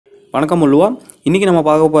வணக்கம் முல்லுவா. இன்றைக்கி நம்ம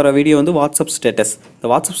பார்க்க போகிற வீடியோ வந்து வாட்ஸ்அப் ஸ்டேட்டஸ். இந்த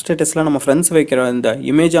வாட்ஸ்அப் ஸ்டேட்டஸில் நம்ம ஃப்ரெண்ட்ஸ் வைக்கிற இந்த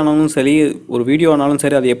இமேஜ் ஆனாலும் சரி, ஒரு வீடியோ ஆனாலும்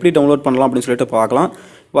சரி, அதை எப்படி டவுன்லோட் பண்ணலாம் அப்படின்னு சொல்லிட்டு பார்க்கலாம்.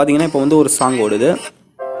 பார்த்தீங்கன்னா இப்போ வந்து ஒரு சாங் ஓடுது,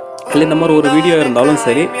 இல்லை இந்த மாதிரி ஒரு வீடியோ இருந்தாலும்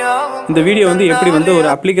சரி, இந்த வீடியோ வந்து எப்படி வந்து ஒரு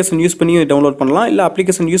அப்ளிகேஷன் யூஸ் பண்ணி டவுன்லோட் பண்ணலாம், இல்லை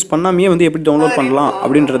அப்ளிகேஷன் யூஸ் பண்ணாமையே வந்து எப்படி டவுன்லோட் பண்ணலாம்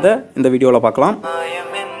அப்படின்றத இந்த வீடியோவில் பார்க்கலாம்.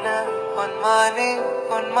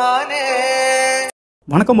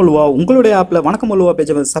 வணக்கம் முல்லுவா. உங்களுடைய ஆப்பில் வணக்கம் முல்லுவா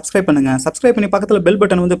பேஜை வந்து சப்ஸ்கிரைப் பண்ணுங்க. சப்ஸ்கிரைப் பண்ணி பக்கத்தில் பெல்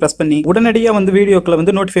பட்டன் வந்து ப்ரெஸ் பண்ணி உடனடியாக வந்து வீடியோக்களை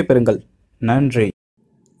வந்து நோட்டிஃபை பெறுங்கள். நன்றி.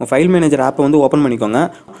 ஃபைல் மேனேஜர் ஆப்பை வந்து ஓப்பன் பண்ணிக்கோங்க.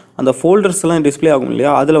 அந்த ஃபோல்டர்ஸ்லாம் டிஸ்பிளே ஆகும்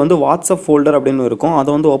இல்லையா, அதில் வந்து வாட்ஸ்அப் ஃபோல்டர் அப்படின்னு இருக்கும், அதை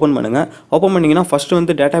வந்து ஓப்பன் பண்ணுங்கள். ஓப்பன் பண்ணிங்கன்னா ஃபஸ்ட்டு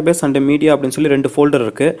வந்து டேட்டாபேஸ் அண்ட் மீடியா அப்படின்னு சொல்லி 2 ஃபோல்டர்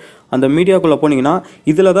இருக்குது. அந்த மீடியாக்குள்ளே போனீங்கன்னா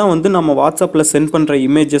இதில் தான் வந்து நம்ம வாட்ஸ்அப்பில் சென்ட் பண்ணுற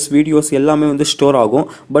இமேஜஸ், வீடியோஸ் எல்லாமே வந்து ஸ்டோர் ஆகும்.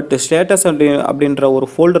 பட் ஸ்டேட்டஸ் அப்படின்ற ஒரு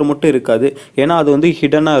ஃபோல்டர் மட்டும் இருக்காது, ஏன்னா அது வந்து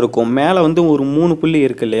ஹிடனாக இருக்கும். மேலே வந்து ஒரு 3 புள்ளி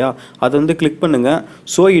இருக்குது இல்லையா, அதை வந்து கிளிக் பண்ணுங்கள்.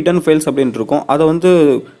 ஷோ ஹிடன் ஃபைல்ஸ் அப்படின்னு இருக்கும், அதை வந்து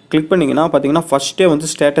கிளிக் பண்ணிங்கன்னா பார்த்தீங்கன்னா ஃபஸ்ட்டே வந்து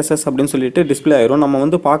ஸ்டேட்டஸஸ் அப்படின்னு சொல்லிட்டு டிஸ்பிளே ஆயிரும். நம்ம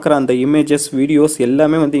வந்து பார்க்குற அந்த இமேஜஸ், வீடியோஸ்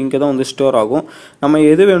எல்லாமே வந்து இங்கே தான் வந்து ஸ்டோர் ஆகும். நம்ம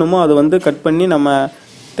எது வேணுமோ அதை வந்து கட் பண்ணி நம்ம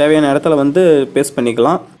தேவையான இடத்துல வந்து பேஸ்ட்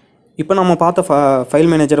பண்ணிக்கலாம். இப்போ நம்ம பார்த்த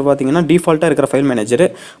ஃபைல் மேனேஜர் பார்த்தீங்கன்னா டிஃபால்ட்டாக இருக்கிற ஃபைல் மேனேஜர்.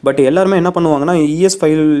 பட் எல்லாருமே என்ன பண்ணுவாங்கன்னா ES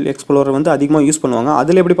ஃபைல் எக்ஸ்ப்ளோரர் வந்து அதிகமாக யூஸ் பண்ணுவாங்க.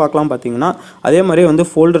 அதில் எப்படி பார்க்கலாம் பார்த்தீங்கன்னா, அதே மாதிரி வந்து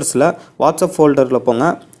ஃபோல்டர்ஸில் வாட்ஸ்அப் ஃபோல்டரில்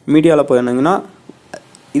போங்க, மீடியாவில் போனீங்கன்னா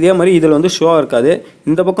இதே மாதிரி இதில் வந்து ஷோ இருக்காது.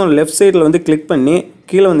 இந்த பக்கம் லெஃப்ட் சைடில் வந்து கிளிக் பண்ணி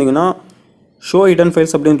கீழே வந்தீங்கன்னா ஷோ ஹிடன்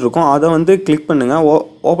ஃபைல்ஸ் அப்படின்னு இருக்கும், அதை வந்து கிளிக் பண்ணுங்கள்.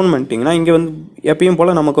 ஓப்பன் பண்ணிட்டீங்கன்னா இங்கே வந்து எப்பயும்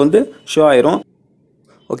போல் நமக்கு வந்து ஷோ ஆயிரும்.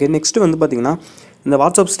 ஓகே, நெக்ஸ்ட்டு வந்து பார்த்திங்கன்னா இந்த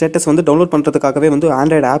வாட்ஸ்அப் ஸ்டேட்டஸ் வந்து டவுன்லோட் பண்ணுறதுக்காகவே வந்து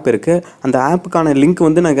ஆண்ட்ராய்டு ஆப் இருக்குது. அந்த ஆப்புக்கான லிங்க்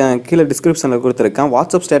வந்து நான் கீழே டிஸ்கிரிப்ஷனில் கொடுத்துருக்கேன்.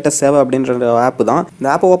 வாட்ஸ்அப் ஸ்டேட்டஸ் சேவை அப்படின்ற ஆப் தான். இந்த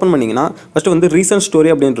ஆப்பை ஓப்பன் பண்ணிங்கன்னா ஃபஸ்ட்டு வந்து ரீசன்ட் ஸ்டோரி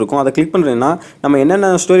அப்படின்னு இருக்கும், அதை கிளிக் பண்ணுறீங்கன்னா நம்ம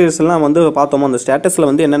என்னென்ன ஸ்டோரிஸ்லாம் வந்து பார்த்தோமோ, அந்த ஸ்டேட்டஸில்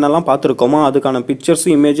வந்து என்னென்னலாம் பார்த்துருக்கோமோ அதுக்கான பிக்சர்ஸ்,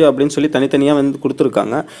 இமேஜ் அப்படின்னு சொல்லி தனித்தனியாக வந்து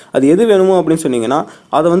கொடுத்துருக்காங்க. அது எது வேணுமோ அப்படின்னு சொன்னீங்கன்னா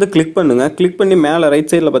அதை வந்து கிளிக் பண்ணுங்கள். கிளிக் பண்ணி மேலே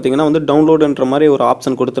ரைட் சைடில் பார்த்தீங்கன்னா வந்து டவுன்லோடுன்ற மாதிரி ஒரு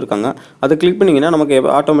ஆப்ஷன் கொடுத்துருக்காங்க. அதை கிளிக் பண்ணிங்கன்னா நமக்கு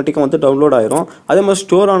ஆட்டோமேட்டிக்காக வந்து டவுன்லோட் ஆயிரும். அதே மாதிரி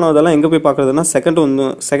ஸ்டோர் ஆனதெல்லாம் எங்கே போய் பார்க்குறதுனா செகண்ட்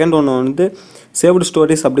ஒன்று வந்து சேவ்டு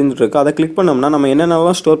ஸ்டோரிஸ் அப்படின்னு இருக்குது, அதை கிளிக் பண்ணோம்னா நம்ம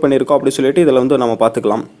என்னென்னலாம் ஸ்டோர் பண்ணியிருக்கோம் அப்படின்னு சொல்லிட்டு இதில் வந்து நம்ம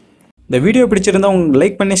பார்த்துக்கலாம். இந்த வீடியோ பிடிச்சிருந்தா உங்களுக்கு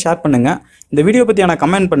லைக் பண்ணி ஷேர் பண்ணுங்கள். இந்த வீடியோ பற்றியான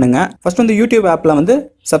கமெண்ட் பண்ணுங்கள். ஃபர்ஸ்ட் வந்து யூடியூப் ஆப்பில் வந்து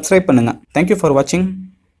சப்ஸ்கிரைப் பண்ணுங்கள். தேங்க்யூ ஃபார் வாட்சிங்.